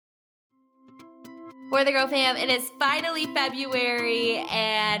For the Girl fam, it is finally February,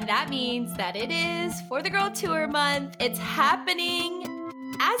 and that means that it is For the Girl Tour month. It's happening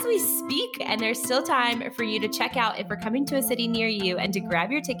as we speak, and there's still time for you to check out if we're coming to a city near you and to grab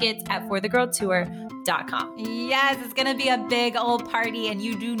your tickets at forthegirltour.com. Yes, it's going to be a big old party, and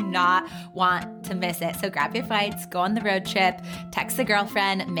you do not want to miss it. So grab your flights, go on the road trip, text a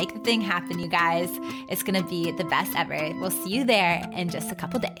girlfriend, make the thing happen, you guys. It's going to be the best ever. We'll see you there in just a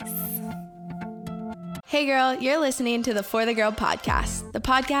couple days. Hey girl, you're listening to the For the Girl podcast, the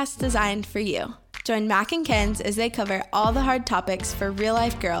podcast designed for you. Join Mac and Kenz as they cover all the hard topics for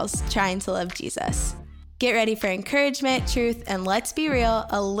real-life girls trying to love Jesus. Get ready for encouragement, truth, and let's be real,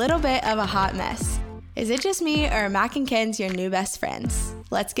 a little bit of a hot mess. Is it just me, or are Mac and Kenz your new best friends?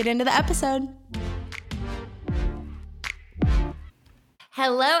 Let's get into the episode.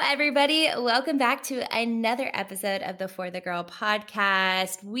 Hello, everybody. Welcome back to another episode of the For the Girl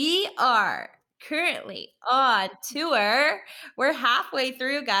podcast. We are currently on tour. We're halfway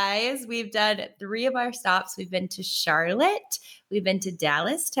through, guys. We've done 3 of our stops. We've been to Charlotte, we've been to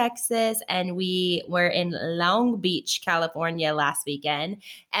Dallas, Texas, and we were in Long Beach, California last weekend.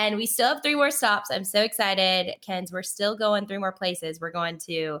 And we still have 3 more stops. I'm so excited. Kenz, we're still going 3 more places. We're going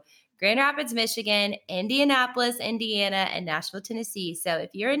to Grand Rapids, Michigan, Indianapolis, Indiana, and Nashville, Tennessee. So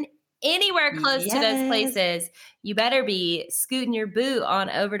if you're in anywhere close to those places, you better be scooting your boot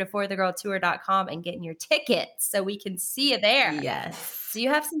on over to forthegirltour.com and getting your tickets so we can see you there. Yes. Do you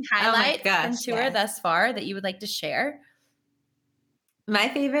have some highlights from tour thus far that you would like to share? My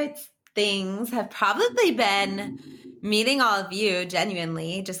favorite things have probably been meeting all of you,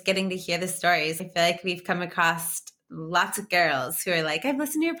 genuinely, just getting to hear the stories. I feel like we've come across lots of girls who are like, I've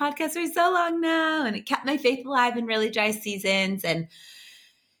listened to your podcast for so long now, and it kept my faith alive in really dry seasons. And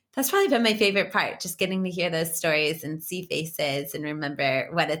that's probably been my favorite part, just getting to hear those stories and see faces and remember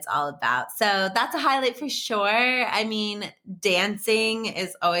what it's all about. So that's a highlight for sure. I mean, dancing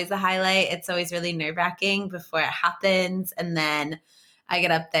is always a highlight. It's always really nerve-wracking before it happens. And then I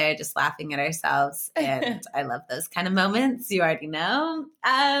get up there just laughing at ourselves. And I love those kind of moments. You already know.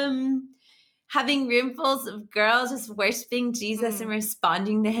 Having roomfuls of girls just worshiping Jesus and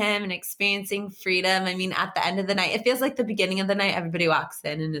responding to him and experiencing freedom. I mean, at the end of the night, it feels like the beginning of the night, everybody walks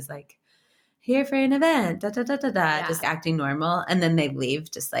in and is like, here for an event, just acting normal. And then they leave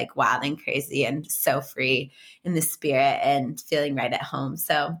just like wild and crazy and so free in the spirit and feeling right at home.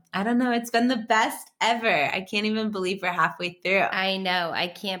 So I don't know. It's been the best ever. I can't even believe we're halfway through. I know. I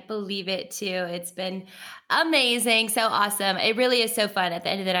can't believe it too. It's been amazing. So awesome. It really is so fun at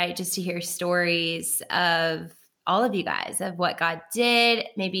the end of the night just to hear stories of all of you guys, of what God did,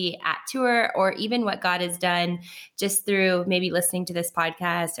 maybe at tour, or even what God has done just through maybe listening to this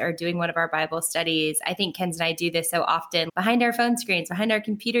podcast or doing one of our Bible studies. I think Kenz and I do this so often behind our phone screens, behind our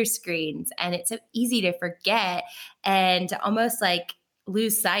computer screens, and it's so easy to forget and to almost like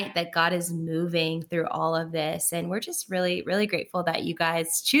lose sight that God is moving through all of this. And we're just really, really grateful that you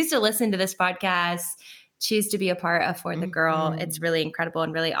guys choose to listen to this podcast, choose to be a part of For the Girl. It's really incredible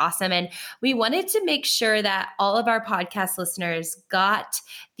and really awesome. And we wanted to make sure that all of our podcast listeners got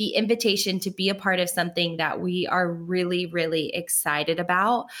the invitation to be a part of something that we are really, really excited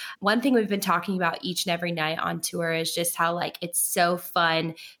about. One thing we've been talking about each and every night on tour is just how like it's so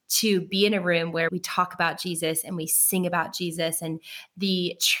fun to be in a room where we talk about Jesus and we sing about Jesus and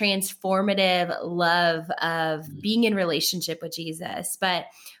the transformative love of being in relationship with Jesus. But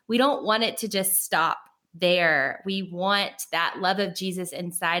we don't want it to just stop there. We want that love of Jesus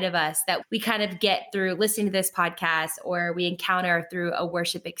inside of us that we kind of get through listening to this podcast or we encounter through a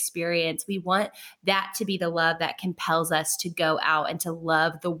worship experience. We want that to be the love that compels us to go out and to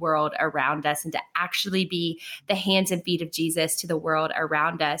love the world around us and to actually be the hands and feet of Jesus to the world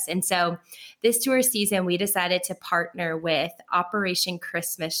around us. And so this tour season, we decided to partner with Operation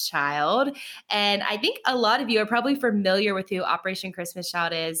Christmas Child. And I think a lot of you are probably familiar with who Operation Christmas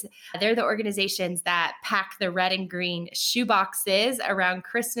Child is. They're the organizations that pack the red and green shoe boxes around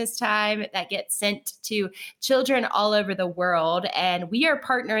Christmas time that get sent to children all over the world. And we are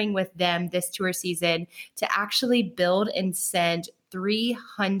partnering with them this tour season to actually build and send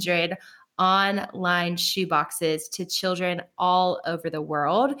 300 online shoe boxes to children all over the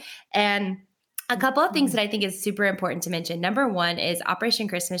world. And a couple of things that I think is super important to mention. Number one is Operation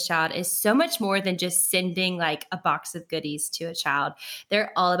Christmas Child is so much more than just sending like a box of goodies to a child.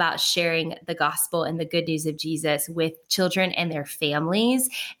 They're all about sharing the gospel and the good news of Jesus with children and their families.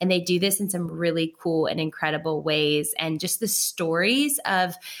 And they do this in some really cool and incredible ways. And just the stories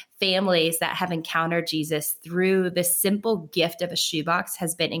of families that have encountered Jesus through the simple gift of a shoebox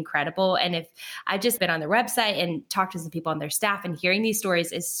has been incredible. And if I've just been on their website and talked to some people on their staff, and hearing these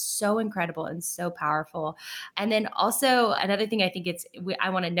stories is so incredible and so powerful. And then also another thing I think I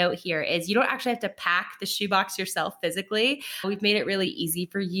want to note here is you don't actually have to pack the shoebox yourself physically. We've made it really easy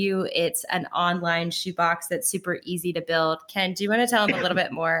for you. It's an online shoebox that's super easy to build. Ken, do you want to tell them a little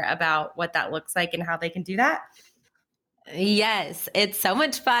bit more about what that looks like and how they can do that? Yes, it's so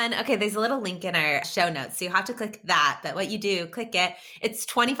much fun. Okay, there's a little link in our show notes, so you have to click that. But what you do, click it. It's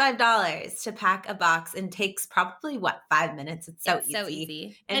 $25 to pack a box and takes probably 5 minutes. It's so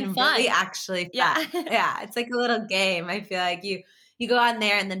easy and fun. Really actually fun. Yeah. Yeah, it's like a little game. I feel like you go on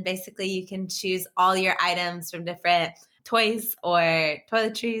there and then basically you can choose all your items from different toys or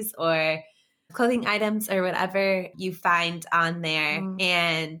toiletries or clothing items or whatever you find on there.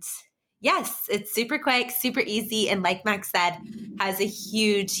 And yes, it's super quick, super easy. And like Max said, has a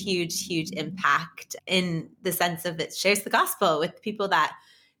huge, huge, huge impact in the sense of it shares the gospel with people that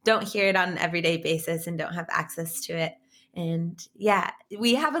don't hear it on an everyday basis and don't have access to it. And yeah,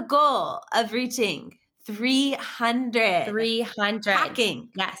 we have a goal of reaching 300. Packing.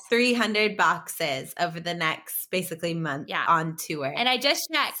 Yes. 300 boxes over the next basically month on tour. And I just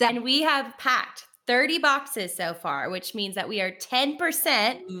checked and we have packed 30 boxes so far, which means that we are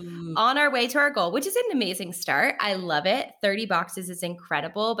 10% on our way to our goal, which is an amazing start. I love it. 30 boxes is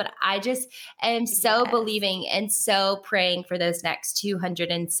incredible, but I just am so believing and so praying for those next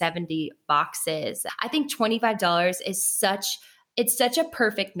 270 boxes. I think $25 is it's such a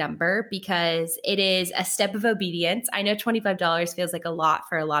perfect number because it is a step of obedience. I know $25 feels like a lot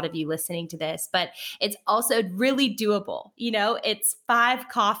for a lot of you listening to this, but it's also really doable. It's 5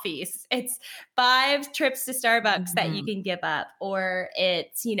 coffees, it's 5 trips to Starbucks that you can give up, or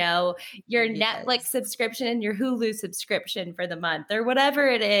it's, your Netflix subscription and your Hulu subscription for the month, or whatever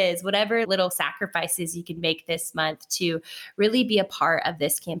it is, whatever little sacrifices you can make this month to really be a part of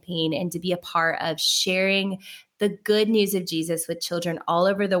this campaign and to be a part of sharing the good news of Jesus with children all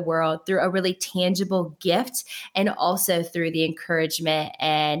over the world through a really tangible gift, and also through the encouragement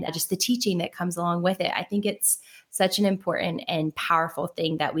and just the teaching that comes along with it. I think it's such an important and powerful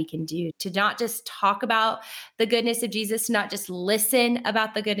thing that we can do to not just talk about the goodness of Jesus, to not just listen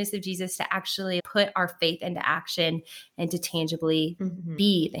about the goodness of Jesus, to actually put our faith into action and to tangibly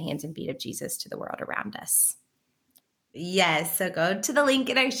be the hands and feet of Jesus to the world around us. Yes. So go to the link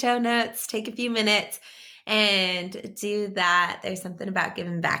in our show notes, take a few minutes and do that. There's something about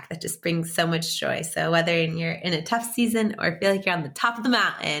giving back that just brings so much joy. So whether you're in a tough season or feel like you're on the top of the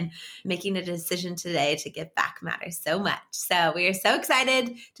mountain, making a decision today to give back matters so much. So we are so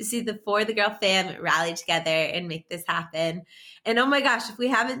excited to see the For the Girl fam rally together and make this happen. And oh my gosh, if we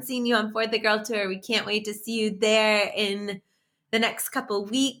haven't seen you on For the Girl tour, we can't wait to see you there in the next couple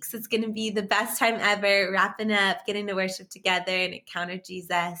of weeks. It's going to be the best time ever, wrapping up, getting to worship together and encounter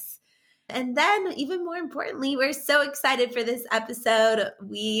Jesus. And then even more importantly, we're so excited for this episode.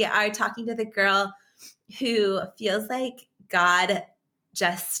 We are talking to the girl who feels like God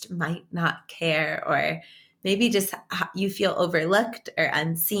just might not care, or maybe just you feel overlooked or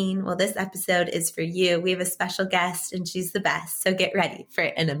unseen. Well, this episode is for you. We have a special guest and she's the best. So get ready for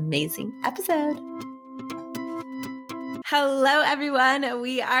an amazing episode. Hello, everyone.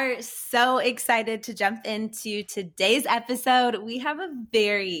 We are so excited to jump into today's episode. We have a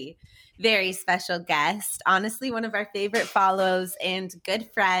very, very special guest. Honestly, one of our favorite follows and good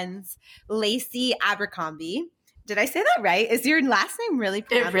friends, Lacey Abercrombie. Did I say that right? Is your last name really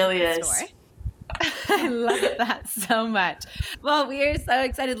pronounced? It really is. I love that so much. Well, we are so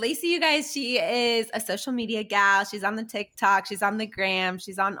excited. Lacey, you guys, she is a social media gal. She's on the TikTok. She's on the gram.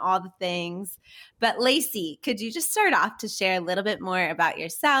 She's on all the things. But Lacey, could you just start off to share a little bit more about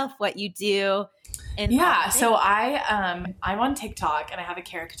yourself, what you do? And so I'm on TikTok and I have a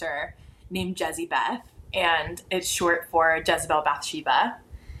character named Jezebeth, and it's short for Jezebel Bathsheba.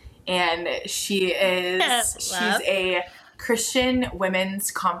 And she's a Christian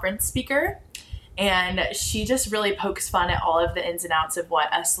women's conference speaker. And she just really pokes fun at all of the ins and outs of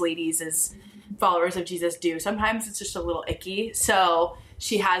what us ladies as followers of Jesus do. Sometimes it's just a little icky. So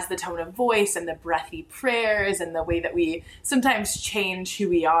she has the tone of voice and the breathy prayers and the way that we sometimes change who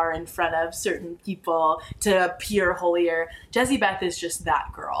we are in front of certain people to appear holier. Jezebeth is just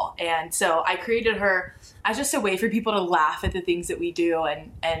that girl. And so I created her as just a way for people to laugh at the things that we do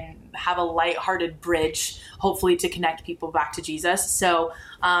and have a lighthearted bridge, hopefully, to connect people back to Jesus. So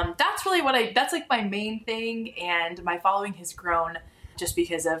that's really that's like my main thing. And my following has grown just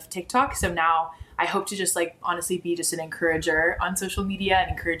because of TikTok. So now I hope to just honestly be just an encourager on social media and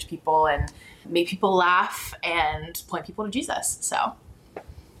encourage people and make people laugh and point people to Jesus. So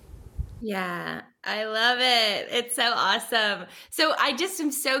Yeah, I love it. It's so awesome. So I just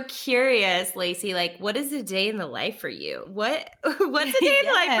am so curious, Lacey, like what is a day in the life for you? What's a day in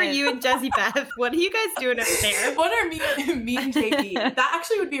the life for you and Jesse Beth? What are you guys doing up there? What are me and JP? That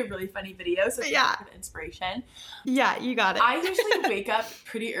actually would be a really funny video. So yeah, for the inspiration. Yeah, you got it. I usually wake up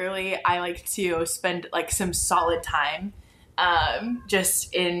pretty early. I like to spend like some solid time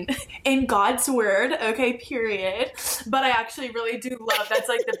just in God's word, okay, period. But I actually really do love, that's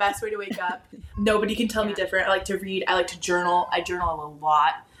like the best way to wake up. Nobody can tell me different. I like to read. I like to journal. I journal a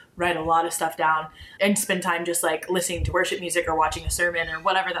lot, write a lot of stuff down, and spend time just like listening to worship music or watching a sermon or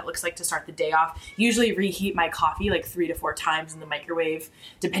whatever that looks like to start the day off. Usually reheat my coffee like 3 to 4 times in the microwave,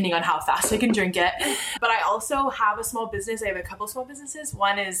 depending on how fast I can drink it. But I also have a small business. I have a couple small businesses.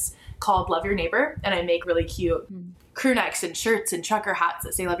 One is called Love Your Neighbor, and I make really cute crew necks and shirts and trucker hats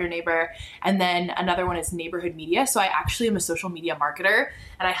that say Love Your Neighbor. And then another one is Neighborhood Media. So I actually am a social media marketer,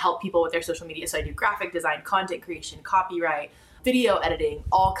 and I help people with their social media. So I do graphic design, content creation, copyright, video editing,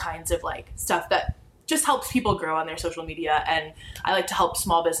 all kinds of like stuff that just helps people grow on their social media. And I like to help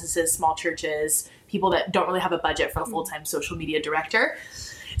small businesses, small churches, people that don't really have a budget for a full-time social media director.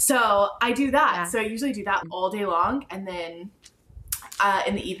 So I do that. Yeah. So I usually do that all day long. And then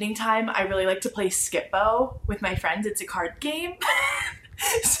in the evening time, I really like to play Skip-Bo with my friends. It's a card game.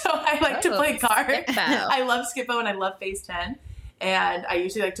 So I like to play cards. I love Skip-Bo and I love Phase 10. And I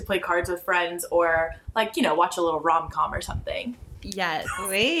usually like to play cards with friends or like, you know, watch a little rom-com or something. Yes.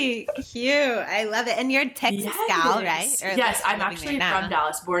 Wait, cute. I love it. And you're a Texas gal, right? Or yes, I'm actually from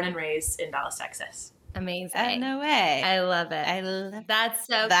Dallas, born and raised in Dallas, Texas. Amazing. No way. I love it. That's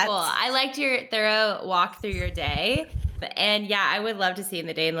so cool. I liked your thorough walk through your day. And yeah, I would love to see in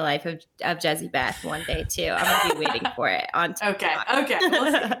the day in the life of Jesse Beth one day too. I'm going to be waiting for it on TikTok. Okay.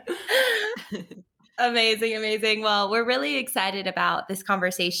 We'll see. Amazing. Well, we're really excited about this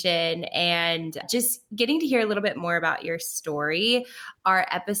conversation and just getting to hear a little bit more about your story. Our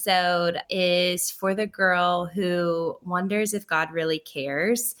episode is for the girl who wonders if God really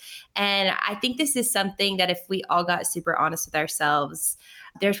cares. And I think this is something that if we all got super honest with ourselves,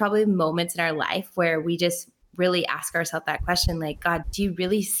 there's probably moments in our life where we just really ask ourselves that question, like, God, do you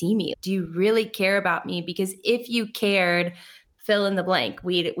really see me? Do you really care about me? Because if you cared, fill in the blank.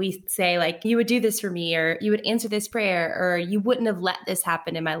 We say like, you would do this for me, or you would answer this prayer, or you wouldn't have let this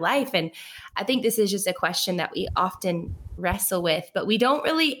happen in my life. And I think this is just a question that we often wrestle with, but we don't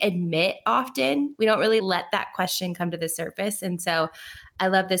really admit often. We don't really let that question come to the surface. And so I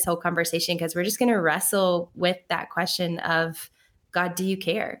love this whole conversation because we're just going to wrestle with that question of, God, do you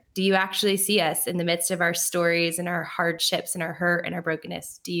care? Do you actually see us in the midst of our stories and our hardships and our hurt and our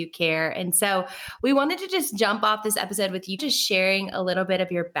brokenness? Do you care? And so we wanted to just jump off this episode with you just sharing a little bit of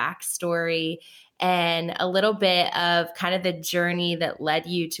your backstory and a little bit of kind of the journey that led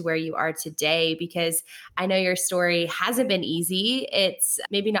you to where you are today, because I know your story hasn't been easy. It's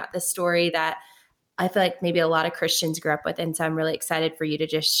maybe not the story that I feel like maybe a lot of Christians grew up with. And so I'm really excited for you to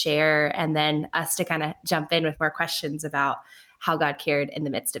just share and then us to kind of jump in with more questions about how God cared in the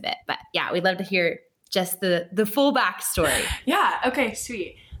midst of it. But yeah, we'd love to hear just the full backstory. Yeah. Okay,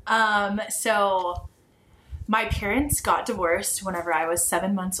 sweet. So my parents got divorced whenever I was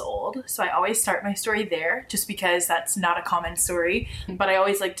 7 months old. So I always start my story there just because that's not a common story. But I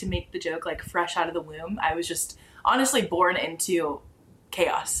always like to make the joke, like fresh out of the womb, I was just honestly born into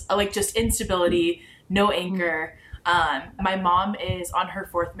chaos, like just instability, no anchor. My mom is on her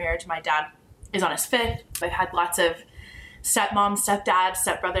 4th marriage. My dad is on his 5th. I've had lots of stepmom, stepdad,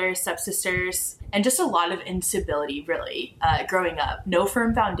 stepbrothers, stepsisters, and just a lot of instability, really, growing up. No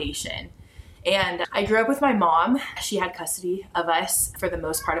firm foundation. And I grew up with my mom. She had custody of us for the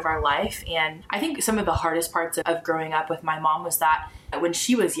most part of our life. And I think some of the hardest parts of growing up with my mom was that when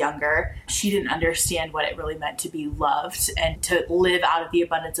she was younger, she didn't understand what it really meant to be loved and to live out of the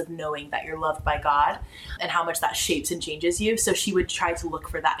abundance of knowing that you're loved by God and how much that shapes and changes you. So she would try to look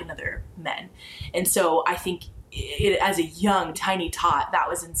for that in other men. And so I think as a young, tiny tot, that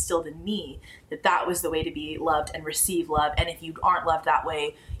was instilled in me, that was the way to be loved and receive love. And if you aren't loved that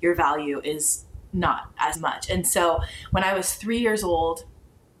way, your value is not as much. And so when I was 3 years old,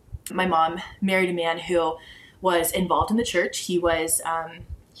 my mom married a man who was involved in the church. He was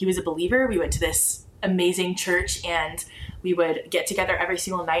a believer. We went to this amazing church and we would get together every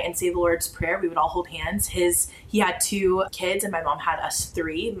single night and say the Lord's Prayer. We would all hold hands. He had 2 kids and my mom had us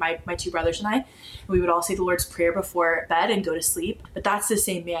 3, my 2 brothers and I. We would all say the Lord's Prayer before bed and go to sleep. But that's the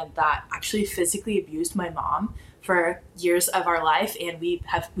same man that actually physically abused my mom for years of our life. And we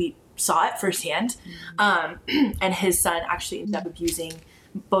saw it firsthand. And his son actually ended up abusing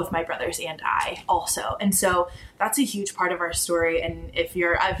both my brothers and I also. And so that's a huge part of our story. And if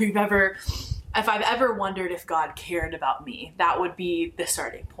I've ever wondered if God cared about me, that would be the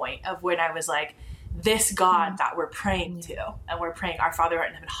starting point of when I was like, this God that we're praying to, and we're praying, our Father art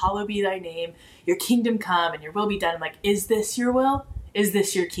in heaven, hallowed be thy name, your kingdom come and your will be done. I'm like, is this your will? Is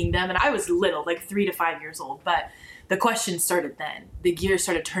this your kingdom? And I was little, like 3 to 5 years old, but the question started then. The gears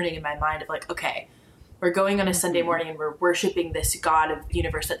started turning in my mind of like, okay, we're going on a Sunday morning and we're worshiping this God of the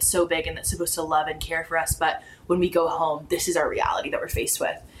universe that's so big and that's supposed to love and care for us. But when we go home, this is our reality that we're faced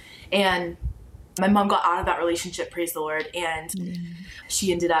with. And my mom got out of that relationship, praise the Lord, and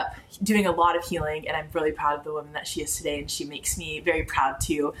she ended up doing a lot of healing, and I'm really proud of the woman that she is today, and she makes me very proud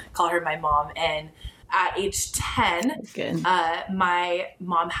to call her my mom. And at age 10, my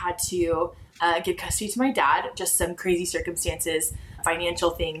mom had to give custody to my dad, just some crazy circumstances, financial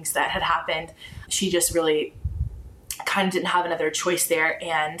things that had happened. She just really kind of didn't have another choice there,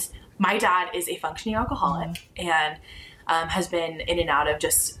 and my dad is a functioning alcoholic, and has been in and out of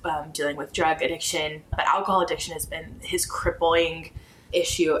just dealing with drug addiction, but alcohol addiction has been his crippling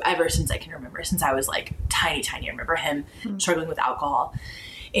issue ever since I can remember, since I was like tiny. I remember him struggling with alcohol.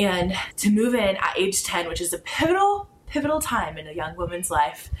 And to move in at age 10, which is a pivotal time in a young woman's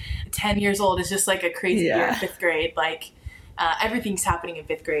life. 10 years old is just like a crazy year in 5th grade. Like everything's happening in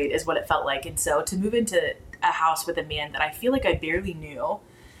 5th grade is what it felt like. And so to move into a house with a man that I feel like I barely knew,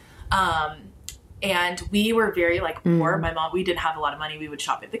 and we were very like poor. My mom, we didn't have a lot of money. We would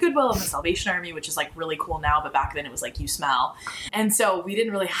shop at the Goodwill and the Salvation Army, which is like really cool now, but back then it was like, you smell. And so we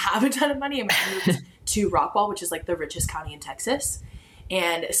didn't really have a ton of money, and we moved to Rockwall, which is like the richest county in Texas.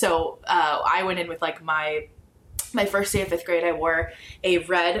 And so I went in with like my first day of 5th grade. I wore a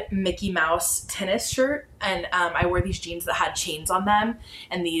red Mickey Mouse tennis shirt, and I wore these jeans that had chains on them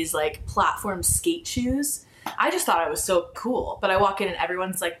and these like platform skate shoes. I just thought I was so cool, but I walk in and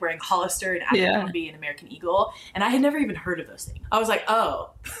everyone's like wearing Hollister and Abercrombie and American Eagle, and I had never even heard of those things. I was like,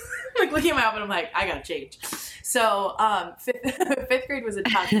 oh, like looking at my outfit, I'm like, I gotta change. So 5th grade was a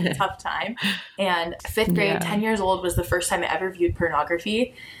tough time, and 5th grade, 10 years old, was the first time I ever viewed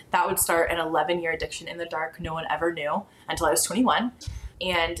pornography. That would start an 11-year addiction in the dark. No one ever knew until I was 21,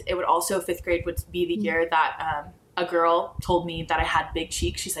 and it would also 5th grade would be the year that a girl told me that I had big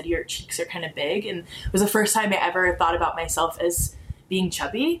cheeks. She said, your cheeks are kind of big. And it was the first time I ever thought about myself as being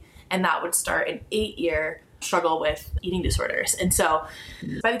chubby. And that would start an 8-year struggle with eating disorders. And so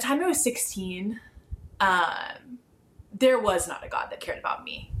by the time I was 16, there was not a God that cared about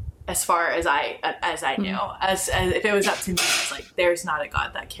me as far as I knew. As if it was up to me, it's like, there's not a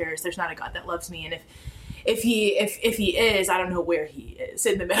God that cares. There's not a God that loves me. And if he is, I don't know where he is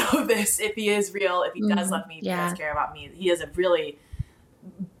in the middle of this. If he is real, if he does love me, if he does care about me, he has a really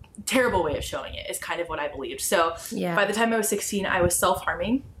terrible way of showing it, is kind of what I believed. So by the time I was 16, I was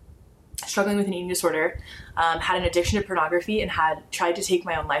self-harming, struggling with an eating disorder, had an addiction to pornography, and had tried to take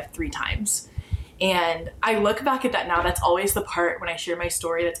my own life 3 times. And I look back at that now, that's always the part when I share my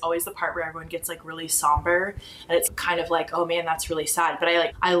story, that's always the part where everyone gets like really somber, and it's kind of like, oh man, that's really sad. But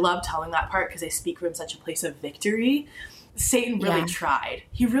I love telling that part because I speak from such a place of victory. Satan really tried.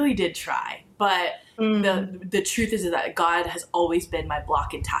 He really did try. But the truth is that God has always been my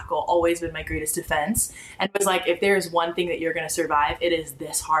block and tackle, always been my greatest defense. And it was like, if there is one thing that you're going to survive, it is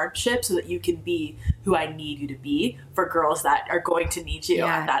this hardship, so that you can be who I need you to be for girls that are going to need you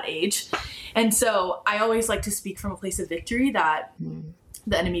at that age. And so I always like to speak from a place of victory, that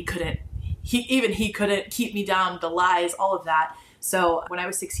the enemy couldn't keep me down, the lies, all of that. So when I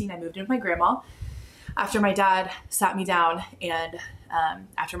was 16, I moved in with my grandma after my dad sat me down, and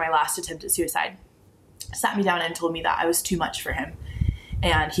after my last attempt at suicide, sat me down and told me that I was too much for him.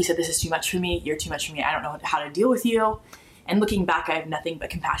 And he said, this is too much for me. You're too much for me. I don't know how to deal with you. And looking back, I have nothing but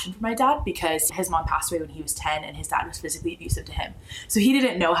compassion for my dad, because his mom passed away when he was 10, and his dad was physically abusive to him. So he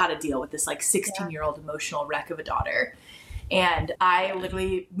didn't know how to deal with this like 16-year-old emotional wreck of a daughter. And I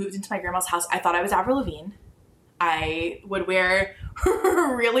literally moved into my grandma's house. I thought I was Avril Lavigne. I would wear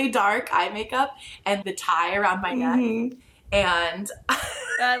really dark eye makeup and the tie around my neck. And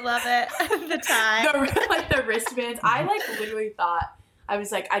I love it. The tie. the wristbands. I literally thought, I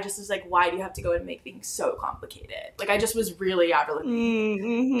was like, why do you have to go and make things so complicated? Like, I just was really Avril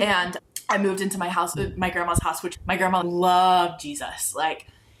Lavigne. And I moved into my house, my grandma's house, which my grandma loved Jesus. Like,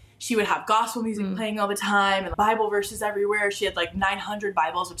 she would have gospel music playing all the time and Bible verses everywhere. She had like 900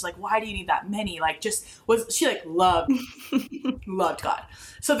 Bibles, which is like, why do you need that many? Like, she loved God.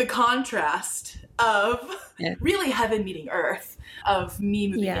 So the contrast of really heaven meeting earth, of me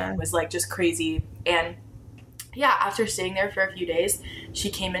moving in, was like just crazy. And after staying there for a few days,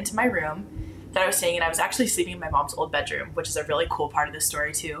 she came into my room that I was staying in. I was actually sleeping in my mom's old bedroom, which is a really cool part of this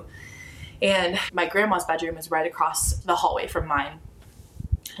story too. And my grandma's bedroom is right across the hallway from mine.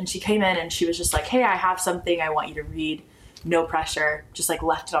 And she came in and she was just like, hey, I have something I want you to read. No pressure. Just like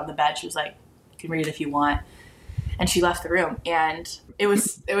left it on the bed. She was like, you can read it if you want. And she left the room, and it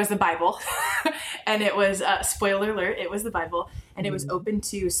was the Bible. And it was, spoiler alert, it was the Bible, and it was open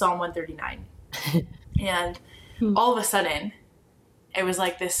to Psalm 139. And all of a sudden, it was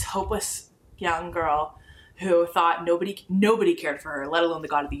like this hopeless young girl who thought nobody cared for her, let alone the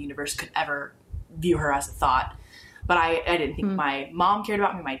God of the universe could ever view her as a thought. But I didn't think my mom cared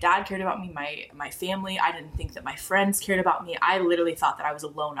about me, my dad cared about me, my family. I didn't think that my friends cared about me. I literally thought that I was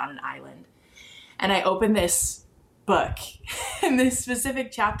alone on an island. And I opened this book, and this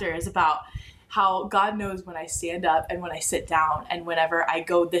specific chapter is about how God knows when I stand up and when I sit down, and whenever I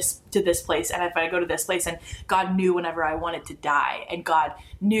go to this place, and if I go to this place, and God knew whenever I wanted to die, and God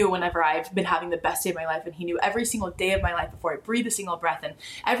knew whenever I've been having the best day of my life, and he knew every single day of my life before I breathed a single breath, and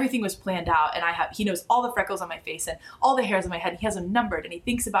everything was planned out, and he knows all the freckles on my face and all the hairs on my head, and he has them numbered, and he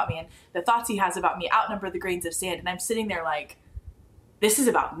thinks about me, and the thoughts he has about me outnumber the grains of sand, and I'm sitting there like, this is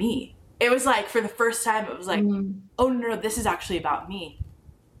about me. It was like, for the first time, it was like, oh no, this is actually about me.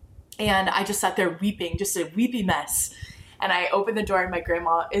 And I just sat there weeping, just a weepy mess. And I opened the door, and my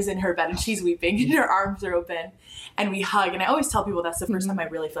grandma is in her bed, and she's weeping, and her arms are open, and we hug. And I always tell people that's the first time I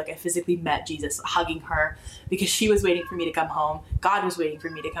really feel like I physically met Jesus, hugging her, because she was waiting for me to come home. God was waiting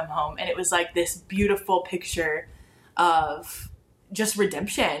for me to come home. And it was like this beautiful picture of just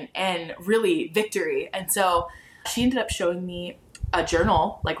redemption and really victory. And so she ended up showing me a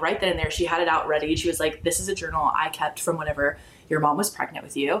journal, like right then and there. She had it out ready. She was like, this is a journal I kept from whenever your mom was pregnant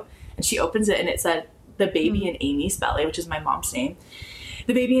with you. And she opens it, and it said, the baby in Amy's belly, which is my mom's name.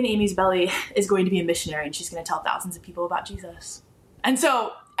 The baby in Amy's belly is going to be a missionary, and she's going to tell thousands of people about Jesus. And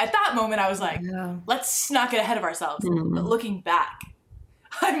so at that moment, I was like, let's not get ahead of ourselves. But looking back,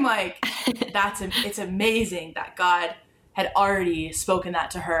 I'm like, it's amazing that God had already spoken that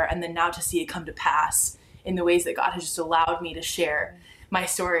to her, and then now to see it come to pass in the ways that God has just allowed me to share my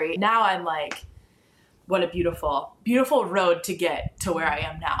story. Now I'm like, what a beautiful, beautiful road to get to where I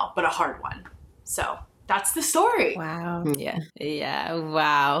am now, but a hard one. So that's the story. Wow. Yeah.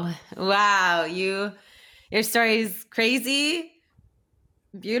 Wow. Your story is crazy,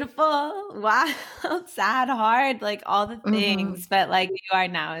 beautiful, wow, sad, hard, like all the things, but like who you are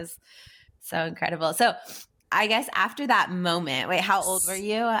now is so incredible. So I guess after that moment, wait, how old were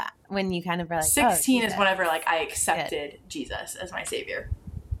you when you kind of were like, 16 is whenever like I accepted Jesus as my savior.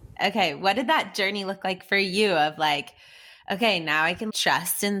 Okay. What did that journey look like for you of like, okay, now I can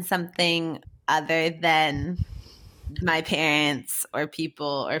trust in something other than my parents or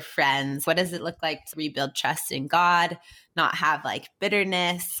people or friends? What does it look like to rebuild trust in God, not have like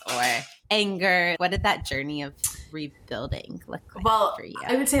bitterness or anger? What did that journey of rebuilding look like for you?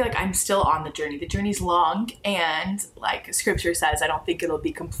 I would say like I'm still on the journey. The journey's long, and like scripture says, I don't think it'll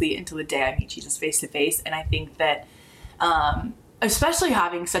be complete until the day I meet Jesus face to face. And I think that especially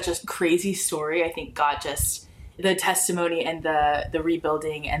having such a crazy story, I think God just, the testimony and the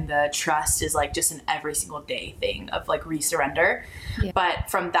rebuilding and the trust is like just an every single day thing of like resurrender. Yeah.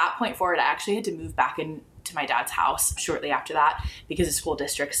 But from that point forward, I actually had to move back into my dad's house shortly after that because of school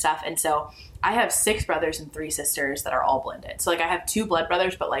district stuff. And so I have 6 brothers and 3 sisters that are all blended. So like I have 2 blood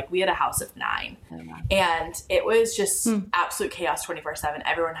brothers, but like we had a house of 9. And it was just absolute chaos 24/7.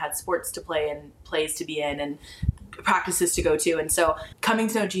 Everyone had sports to play and plays to be in and practices to go to. And so coming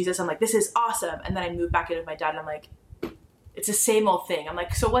to know Jesus, I'm like, this is awesome. And then I moved back in with my dad, and I'm like, it's the same old thing. I'm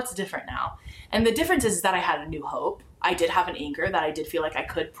like, so what's different now? And the difference is that I had a new hope. I did have an anchor that I did feel like I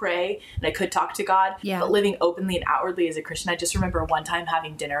could pray and I could talk to God, but living openly and outwardly as a Christian. I just remember one time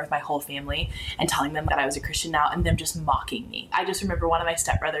having dinner with my whole family and telling them that I was a Christian now, and them just mocking me. I just remember one of my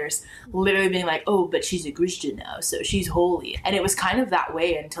stepbrothers literally being like, oh, but she's a Christian now, so she's holy. And it was kind of that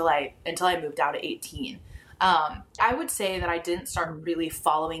way until I moved out at 18. I would say that I didn't start really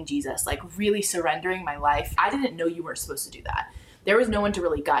following Jesus, like really surrendering my life. I didn't know you weren't supposed to do that. There was no one to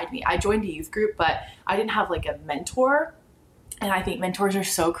really guide me. I joined a youth group, but I didn't have like a mentor. And I think mentors are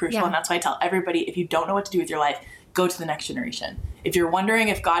so crucial. And that's why I tell everybody, if you don't know what to do with your life, go to the next generation. If you're wondering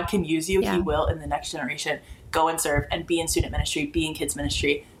if God can use you, he will in the next generation. Go and serve and be in student ministry, be in kids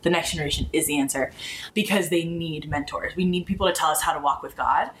ministry. The next generation is the answer because they need mentors. We need people to tell us how to walk with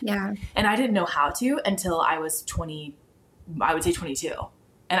God. Yeah. And I didn't know how to until I was 20, I would say 22.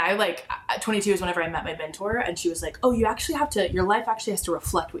 And I like, 22 is whenever I met my mentor, and she was like, oh, you actually have to, your life actually has to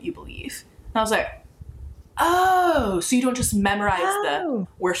reflect what you believe. And I was like, oh, so you don't just memorize the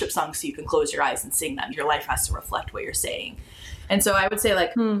worship songs so you can close your eyes and sing them. Your life has to reflect what you're saying. And so I would say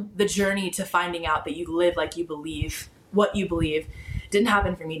like the journey to finding out that you live like you believe what you believe didn't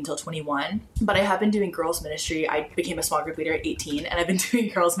happen for me until 21, but I have been doing girls ministry. I became a small group leader at 18, and I've been doing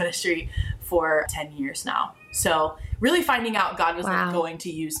girls ministry for 10 years now. So really finding out God was like going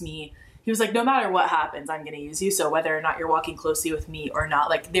to use me. He was like, no matter what happens, I'm going to use you. So whether or not you're walking closely with me or not,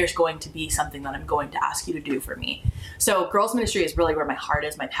 like there's going to be something that I'm going to ask you to do for me. So girls ministry is really where my heart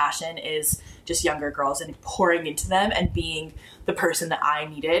is. My passion is just younger girls and pouring into them, and being the person that I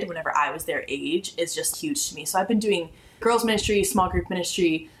needed whenever I was their age is just huge to me. So I've been doing girls ministry, small group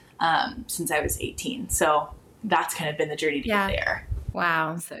ministry since I was 18. So that's kind of been the journey to get there.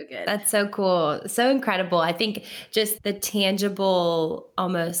 Wow. So good. That's so cool. So incredible. I think just the tangible,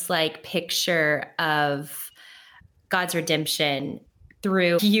 almost like picture of God's redemption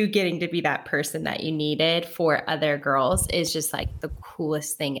through you getting to be that person that you needed for other girls is just like the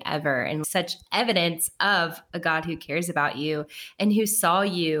coolest thing ever. And such evidence of a God who cares about you and who saw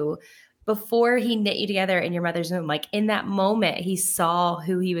you before he knit you together in your mother's womb. Like in that moment, he saw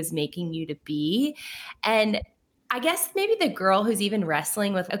who he was making you to be. And I guess maybe the girl who's even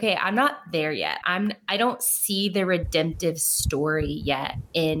wrestling with, okay, I'm not there yet. I don't see the redemptive story yet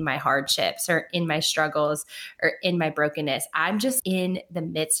in my hardships or in my struggles or in my brokenness. I'm just in the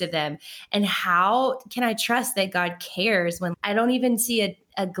midst of them. And how can I trust that God cares when I don't even see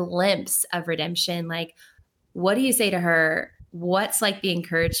a glimpse of redemption? Like, what do you say to her? What's like the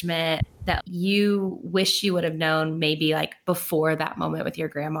encouragement that you wish you would have known maybe like before that moment with your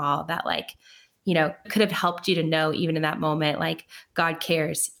grandma that like, you know, could have helped you to know even in that moment, like God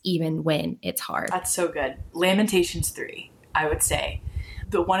cares even when it's hard. That's so good. Lamentations 3, I would say.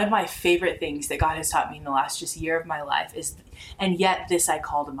 One of my favorite things that God has taught me in the last just year of my life is, and yet this I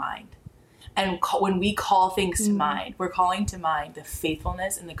call to mind. And when we call things to mind, we're calling to mind the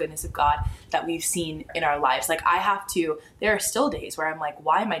faithfulness and the goodness of God that we've seen in our lives. Like there are still days where I'm like,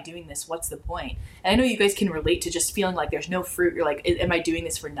 why am I doing this? What's the point? And I know you guys can relate to just feeling like there's no fruit. You're like, am I doing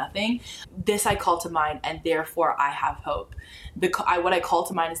this for nothing? This I call to mind, and therefore I have hope. What I call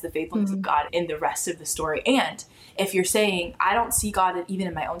to mind is the faithfulness of God in the rest of the story. And if you're saying, I don't see God even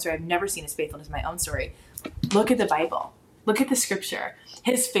in my own story, I've never seen his faithfulness in my own story, look at the Bible. Look at the scripture.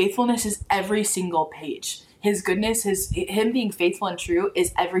 His faithfulness is every single page. His goodness, him being faithful and true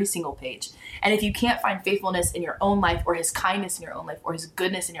is every single page. And if you can't find faithfulness in your own life, or his kindness in your own life, or his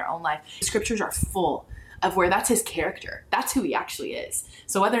goodness in your own life, the scriptures are full of where that's his character. That's who he actually is.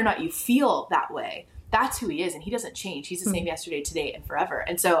 So whether or not you feel that way, that's who he is. And he doesn't change. He's the same yesterday, today, and forever.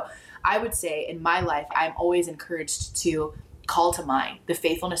 And so I would say in my life, I'm always encouraged to call to mind the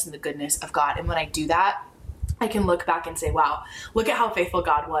faithfulness and the goodness of God. And when I do that, I can look back and say, wow, look at how faithful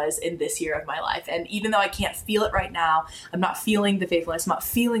God was in this year of my life. And even though I can't feel it right now, I'm not feeling the faithfulness, I'm not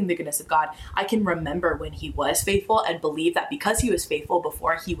feeling the goodness of God, I can remember when he was faithful and believe that because he was faithful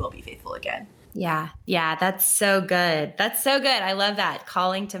before, he will be faithful again. Yeah. That's so good. That's so good. I love that,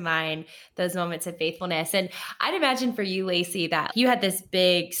 calling to mind those moments of faithfulness. And I'd imagine for you, Lacey, that you had this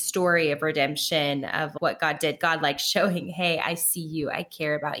big story of redemption of what God did. God like showing, hey, I see you. I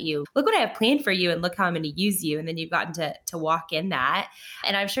care about you. Look what I have planned for you and look how I'm going to use you. And then you've gotten to walk in that.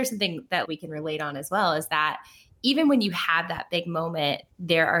 And I'm sure something that we can relate on as well is that even when you have that big moment,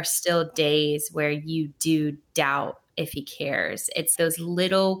 there are still days where you do doubt if he cares. It's those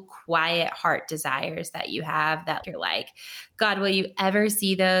little quiet heart desires that you have that you're like, God, will you ever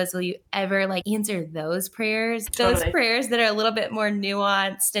see those? Will you ever like answer those prayers? Those prayers that are a little bit more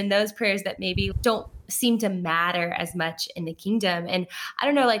nuanced, and those prayers that maybe don't seem to matter as much in the kingdom. And I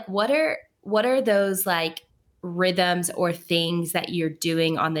don't know, like what are those like rhythms or things that you're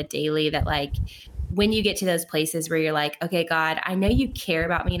doing on the daily that like when you get to those places where you're like, okay, God, I know you care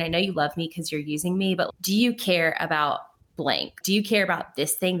about me and I know you love me because you're using me, but do you care about blank? Do you care about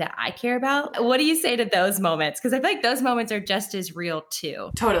this thing that I care about? What do you say to those moments? Because I feel like those moments are just as real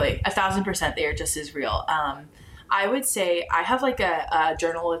too. Totally. 1,000% they are just as real. I would say I have like a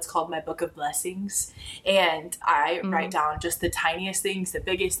journal. It's called my Book of Blessings. And I write down just the tiniest things, the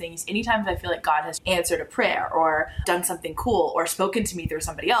biggest things. Anytime I feel like God has answered a prayer or done something cool or spoken to me through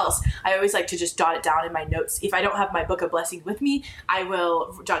somebody else, I always like to just jot it down in my notes. If I don't have my Book of Blessings with me, I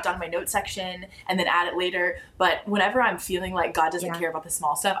will jot down my notes section and then add it later. But whenever I'm feeling like God doesn't care about the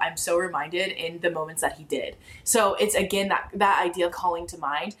small stuff, I'm so reminded in the moments that he did. So it's again, that idea of calling to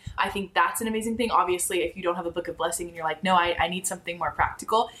mind. I think that's an amazing thing. Obviously, if you don't have a Book of blessing and you're like, no, I need something more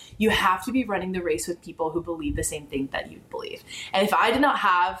practical. You have to be running the race with people who believe the same thing that you believe. And if I did not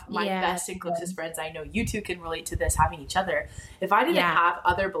have my best and closest friends, I know you two can relate to this, having each other. If I didn't have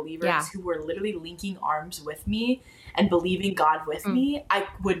other believers who were literally linking arms with me and believing God with me, I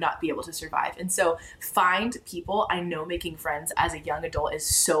would not be able to survive. And so find people. I know making friends as a young adult is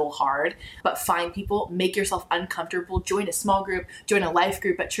so hard, but find people, make yourself uncomfortable, join a small group, join a life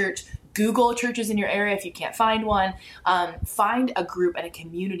group at church, Google churches in your area if you can't find one. Find a group and a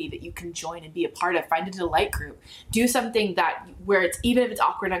community that you can join and be a part of. Find a delight group. Do something that where it's, even if it's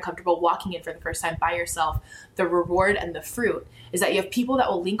awkward and uncomfortable, walking in for the first time by yourself, the reward and the fruit is that you have people that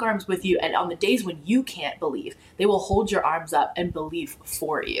will link arms with you, and on the days when you can't believe, they will hold your arms up and believe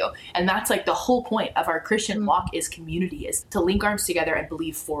for you. And that's like the whole point of our Christian walk, is community, is to link arms together and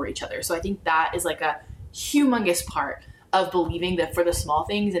believe for each other. So I think that is like a humongous part of believing that for the small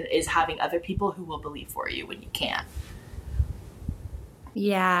things, and is having other people who will believe for you when you can't.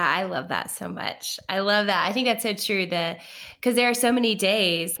 Yeah, I love that so much. I love that. I think that's so true, because there are so many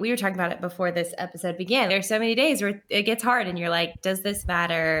days, we were talking about it before this episode began, there are so many days where it gets hard and you're like, does this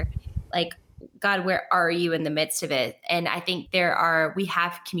matter? Like, God, where are you in the midst of it? And I think we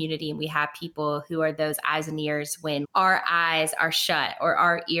have community and we have people who are those eyes and ears when our eyes are shut or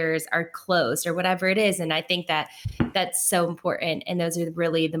our ears are closed or whatever it is. And I think that that's so important. And those are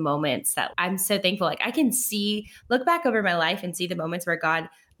really the moments that I'm so thankful. Like, I can look back over my life and see the moments where God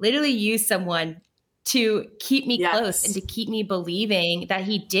literally used someone to keep me close and to keep me believing that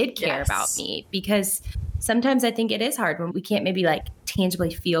he did care about me. Because sometimes I think it is hard when we can't maybe like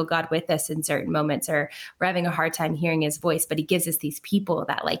tangibly feel God with us in certain moments, or we're having a hard time hearing his voice, but he gives us these people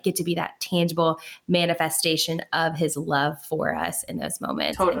that like get to be that tangible manifestation of his love for us in those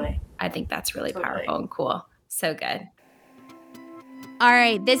moments. Totally. And I think that's really powerful and cool. So good. All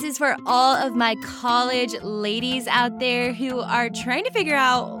right, this is for all of my college ladies out there who are trying to figure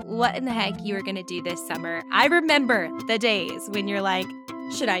out what in the heck you are going to do this summer. I remember the days when you're like,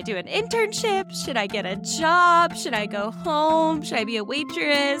 should I do an internship? Should I get a job? Should I go home? Should I be a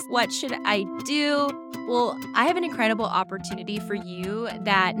waitress? What should I do? Well, I have an incredible opportunity for you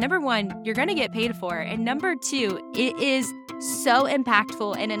that, number one, you're going to get paid for. And number two, it is so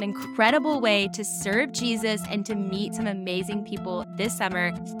impactful in an incredible way to serve Jesus and to meet some amazing people this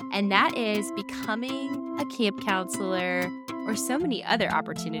summer. And that is becoming a camp counselor, or so many other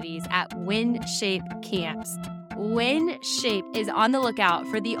opportunities at WinShape camps. WinShape is on the lookout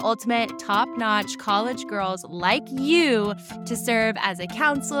for the ultimate top-notch college girls like you to serve as a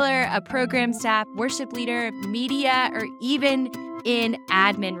counselor, a program staff, worship leader, media, or even in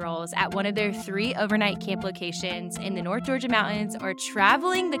admin roles at one of their 3 overnight camp locations in the North Georgia mountains, or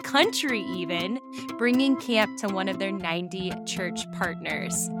traveling the country even, bringing camp to one of their 90 church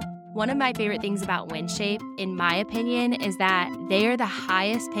partners. One of my favorite things about WinShape, in my opinion, is that they are the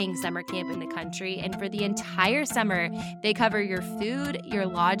highest paying summer camp in the country. And for the entire summer, they cover your food, your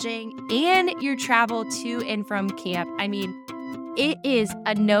lodging, and your travel to and from camp. I mean, it is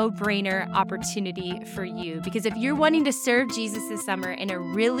a no-brainer opportunity for you, because if you're wanting to serve Jesus this summer in a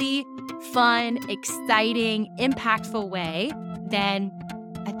really fun, exciting, impactful way, then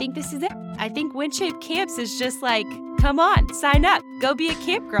I think this is it. I think WinShape Camps is just like, come on, sign up. Go be a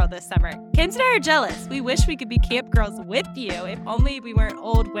camp girl this summer. Kids and I are jealous. We wish we could be camp girls with you, if only we weren't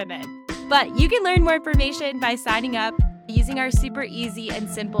old women. But you can learn more information by signing up using our super easy and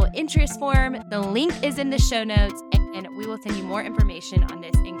simple interest form. The link is in the show notes, and we will send you more information on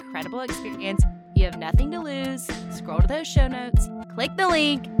this incredible experience. You have nothing to lose. Scroll to those show notes, click the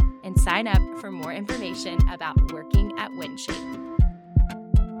link, and sign up for more information about working at WinShape.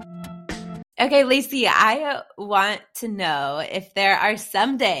 Okay, Lacey, I want to know if there are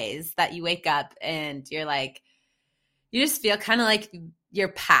some days that you wake up and you're like, you just feel kind of like your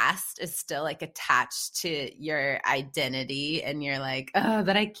past is still like attached to your identity, and you're like, oh,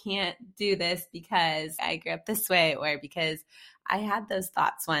 but I can't do this because I grew up this way, or because I had those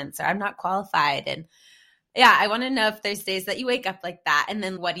thoughts once, or I'm not qualified. And yeah, I want to know if there's days that you wake up like that, and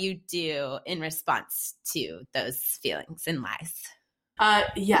then what do you do in response to those feelings and lies?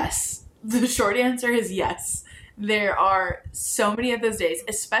 Yes. The short answer is yes. There are so many of those days,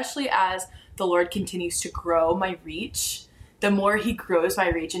 especially as the Lord continues to grow my reach. The more he grows my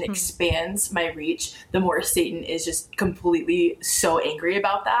reach and expands my reach, the more Satan is just completely so angry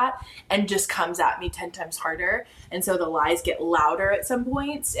about that and just comes at me 10 times harder. And so the lies get louder at some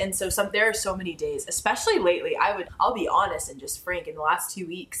points. And so there are so many days, especially lately, I'll be honest and just frank, in the last 2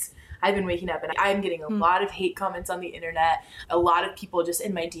 weeks, I've been waking up and I'm getting a lot of hate comments on the internet, a lot of people just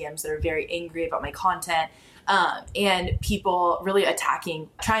in my DMs that are very angry about my content, and people really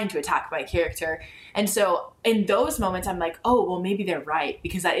trying to attack my character. And so in those moments, I'm like, oh, well, maybe they're right,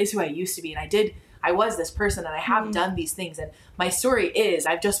 because that is who I used to be. And I was this person, and I have done these things. And my story is,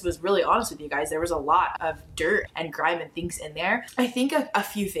 I just was really honest with you guys. There was a lot of dirt and grime and things in there. I think a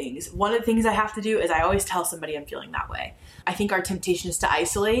few things. One of the things I have to do is I always tell somebody I'm feeling that way. I think our temptation is to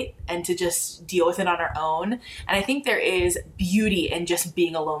isolate and to just deal with it on our own. And I think there is beauty in just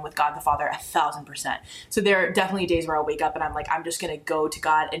being alone with God the Father 1,000%. So there are definitely days where I'll wake up and I'm like, I'm just going to go to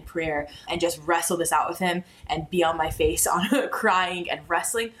God in prayer and just wrestle this out with him and be on my face on crying and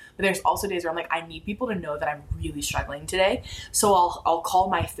wrestling. But there's also days where I'm like, I need people to know that I'm really struggling today. So I'll call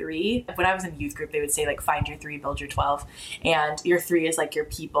my 3. When I was in youth group, they would say like, find your 3, build your 12. And your 3 is like your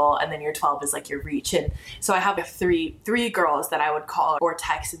people, and then your 12 is like your reach. And so I have three girls that I would call or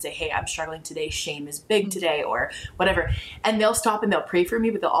text and say, hey, I'm struggling today. Shame is big today, or whatever. And they'll stop and they'll pray for me,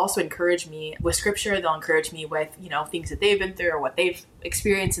 but they'll also encourage me with scripture. They'll encourage me with, things that they've been through or what they've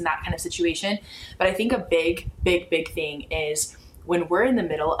experienced in that kind of situation. But I think a big thing is when we're in the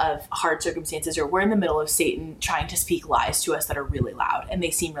middle of hard circumstances, or we're in the middle of Satan trying to speak lies to us that are really loud and they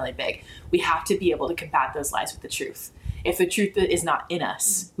seem really big, we have to be able to combat those lies with the truth. If the truth is not in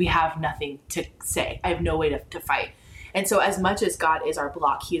us, we have nothing to say. I have no way to fight. And so as much as God is our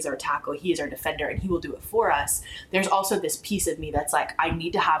block, he is our tackle, he is our defender, and he will do it for us, there's also this piece of me that's like, I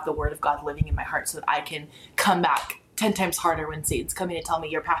need to have the word of God living in my heart so that I can come back 10 times harder when Satan's coming to tell me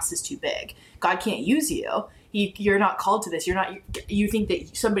your past is too big. God can't use you. You're not called to this. You think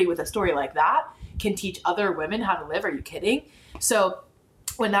that somebody with a story like that can teach other women how to live? Are you kidding? So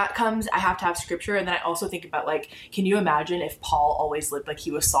when that comes, I have to have scripture. And then I also think about, like, can you imagine if Paul always lived like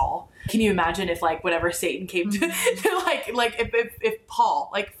he was Saul? Can you imagine if, like, whenever Satan came to if Paul,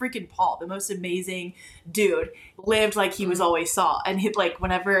 like freaking Paul, the most amazing dude, lived like he was always Saul, and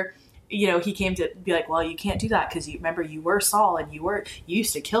whenever he came to be like, well, you can't do that because remember you were Saul and you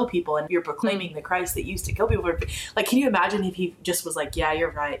used to kill people and you're proclaiming the Christ that used to kill people. Like, can you imagine if he just was like, yeah,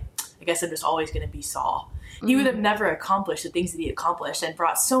 you're right. I guess I'm just always going to be Saul. He would have never accomplished the things that he accomplished and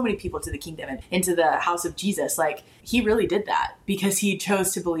brought so many people to the kingdom and into the house of Jesus. Like, he really did that because he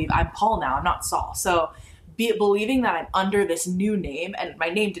chose to believe, I'm Paul now, I'm not Saul. So believing that I'm under this new name, and my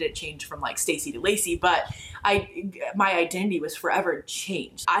name didn't change from like Stacy to Lacey, but my identity was forever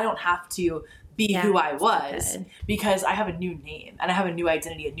changed. I don't have to be who I was because I have a new name and I have a new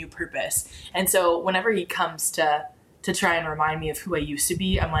identity, a new purpose. And so whenever he comes to try and remind me of who I used to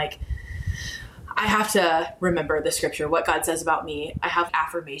be, I'm like, I have to remember the scripture, what God says about me. I have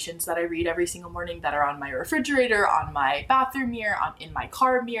affirmations that I read every single morning that are on my refrigerator, on my bathroom mirror, in my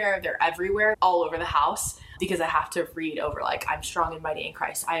car mirror. They're everywhere, all over the house, because I have to read over, like, I'm strong and mighty in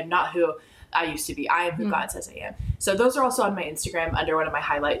Christ. I am not who I used to be. I am who God says I am. So those are also on my Instagram under one of my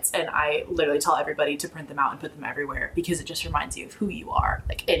highlights. And I literally tell everybody to print them out and put them everywhere because it just reminds you of who you are,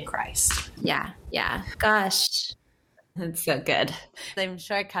 like, in Christ. Yeah. Gosh. That's so good. I'm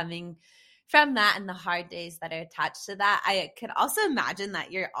sure coming from that and the hard days that are attached to that, I could also imagine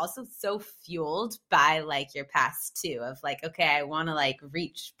that you're also so fueled by like your past too, of like, okay, I want to like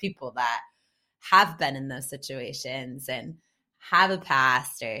reach people that have been in those situations and have a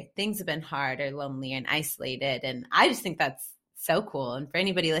past, or things have been hard or lonely and isolated. And I just think that's so cool. And for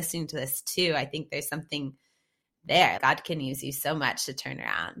anybody listening to this too, I think there's something there. God can use you so much to turn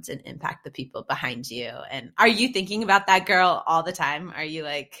around and impact the people behind you. And are you thinking about that girl all the time? Are you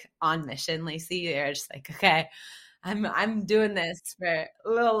like on mission, Lacey? You're just like, okay, I'm doing this for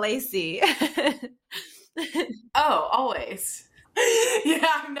little Lacey. Oh, always. Yeah,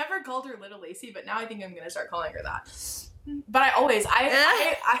 I've never called her little Lacey, but now I think I'm going to start calling her that. But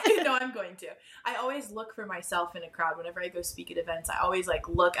I know I'm going to. I always look for myself in a crowd. Whenever I go speak at events, I always like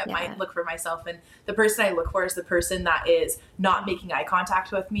look for myself. And the person I look for is the person that is not making eye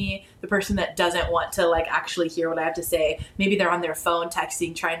contact with me, the person that doesn't want to like actually hear what I have to say. Maybe they're on their phone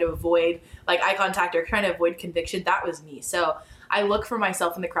texting, trying to avoid like eye contact or trying to avoid conviction. That was me. So I look for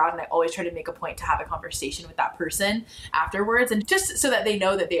myself in the crowd, and I always try to make a point to have a conversation with that person afterwards, and just so that they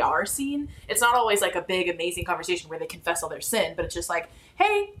know that they are seen. It's not always like a big, amazing conversation where they confess all their sin, but it's just like,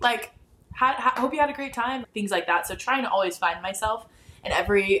 hey, like, hope you had a great time, things like that. So trying to always find myself in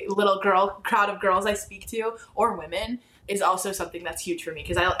every little crowd of girls I speak to, or women, is also something that's huge for me,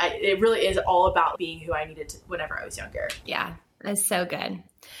 because it really is all about being who I needed to whenever I was younger. Yeah, that's so good.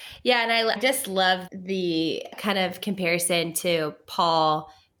 Yeah, and I just love the kind of comparison to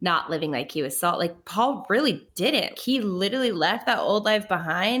Paul not living like he was Saul. Like, Paul really didn't. He literally left that old life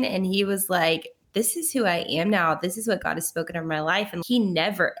behind, and he was like this is who I am now. This is what God has spoken over my life. And he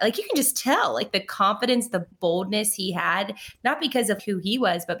never, like, you can just tell, like, the confidence, the boldness he had, not because of who he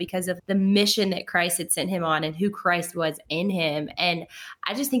was, but because of the mission that Christ had sent him on and who Christ was in him. And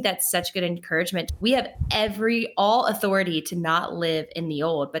I just think that's such good encouragement. We have all authority to not live in the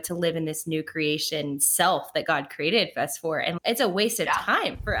old, but to live in this new creation self that God created us for. And it's a waste of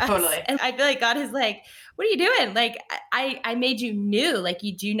time for us. Totally. And I feel like God is like, what are you doing? Like, I made you new. Like,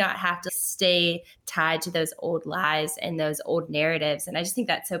 you do not have to stay tied to those old lies and those old narratives. And I just think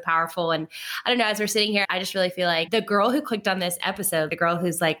that's so powerful. And I don't know, as we're sitting here, I just really feel like the girl who clicked on this episode, the girl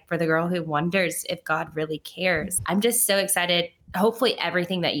who's like, for the girl who wonders if God really cares, I'm just so excited. Hopefully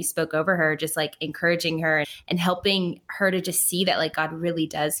everything that you spoke over her, just like encouraging her and helping her to just see that like God really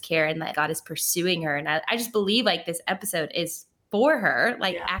does care and that God is pursuing her. And I just believe like this episode is for her,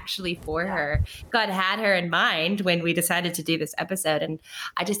 like actually for her. God had her in mind when we decided to do this episode. And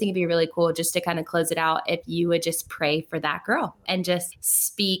I just think it'd be really cool just to kind of close it out if you would just pray for that girl and just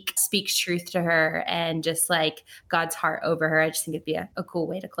speak truth to her and just like God's heart over her. I just think it'd be a cool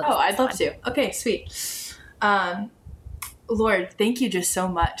way to close. Oh, I'd love to. Okay, sweet. Lord, thank you just so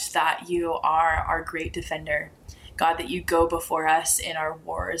much that you are our great defender. God, that you go before us in our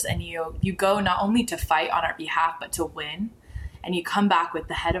wars and you go not only to fight on our behalf, but to win. And you come back with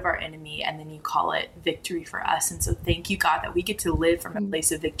the head of our enemy and then you call it victory for us. And so thank you, God, that we get to live from a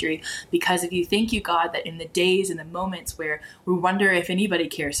place of victory because of you. Thank you, God, that in the days and the moments where we wonder if anybody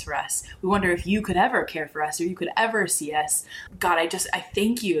cares for us, we wonder if you could ever care for us or you could ever see us. God, I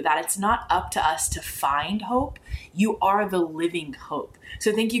thank you that it's not up to us to find hope. You are the living hope.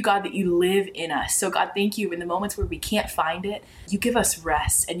 So thank you, God, that you live in us. So God, thank you in the moments where we can't find it, you give us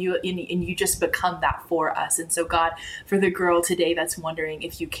rest and you just become that for us. And so God, for the girl today that's wondering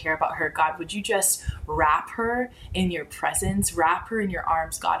if you care about her, God, would you just wrap her in your presence, wrap her in your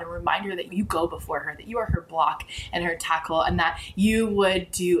arms, God, and remind her that you go before her, that you are her block and her tackle, and that you would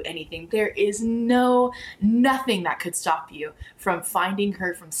do anything. There is nothing that could stop you from finding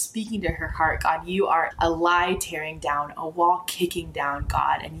her, from speaking to her heart. God, you are a lie tearing down, a wall kicking down,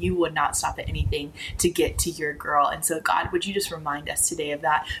 God, and you would not stop at anything to get to your girl. And so God, would you just remind us today of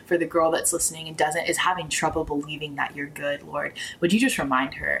that for the girl that's listening and is having trouble believing that you're good, Lord. Would you just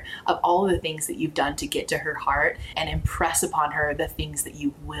remind her of all of the things that you've done to get to her heart and impress upon her the things that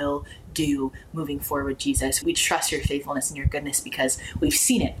you will do moving forward, Jesus. We trust your faithfulness and your goodness because we've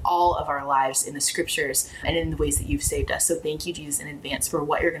seen it all of our lives in the scriptures and in the ways that you've saved us. So thank you, Jesus, in advance for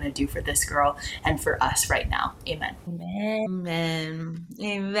what you're going to do for this girl and for us right now. Amen. Amen.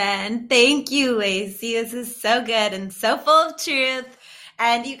 Amen. Thank you, Lacey. This is so good and so full of truth.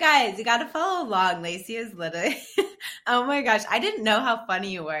 And you guys, you got to follow along. Lacey is literally, oh my gosh, I didn't know how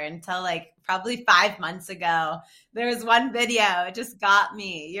funny you were until like probably 5 months ago. There was one video, it just got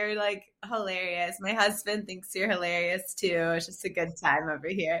me. You're like hilarious. My husband thinks you're hilarious too. It's just a good time over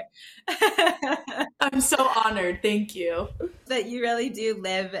here. I'm so honored. Thank you. That you really do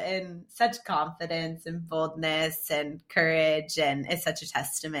live in such confidence and boldness and courage. And it's such a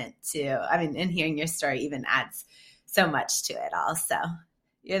testament to, and hearing your story even adds so much to it all. So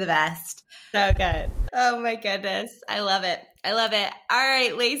you're the best. So good. Oh my goodness. I love it. I love it. All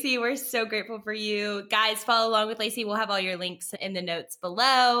right, Lacey, we're so grateful for you. Guys, follow along with Lacey. We'll have all your links in the notes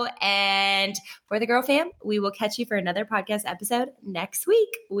below. And for the Girl Fam, we will catch you for another podcast episode next week.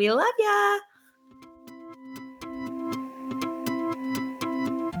 We love ya.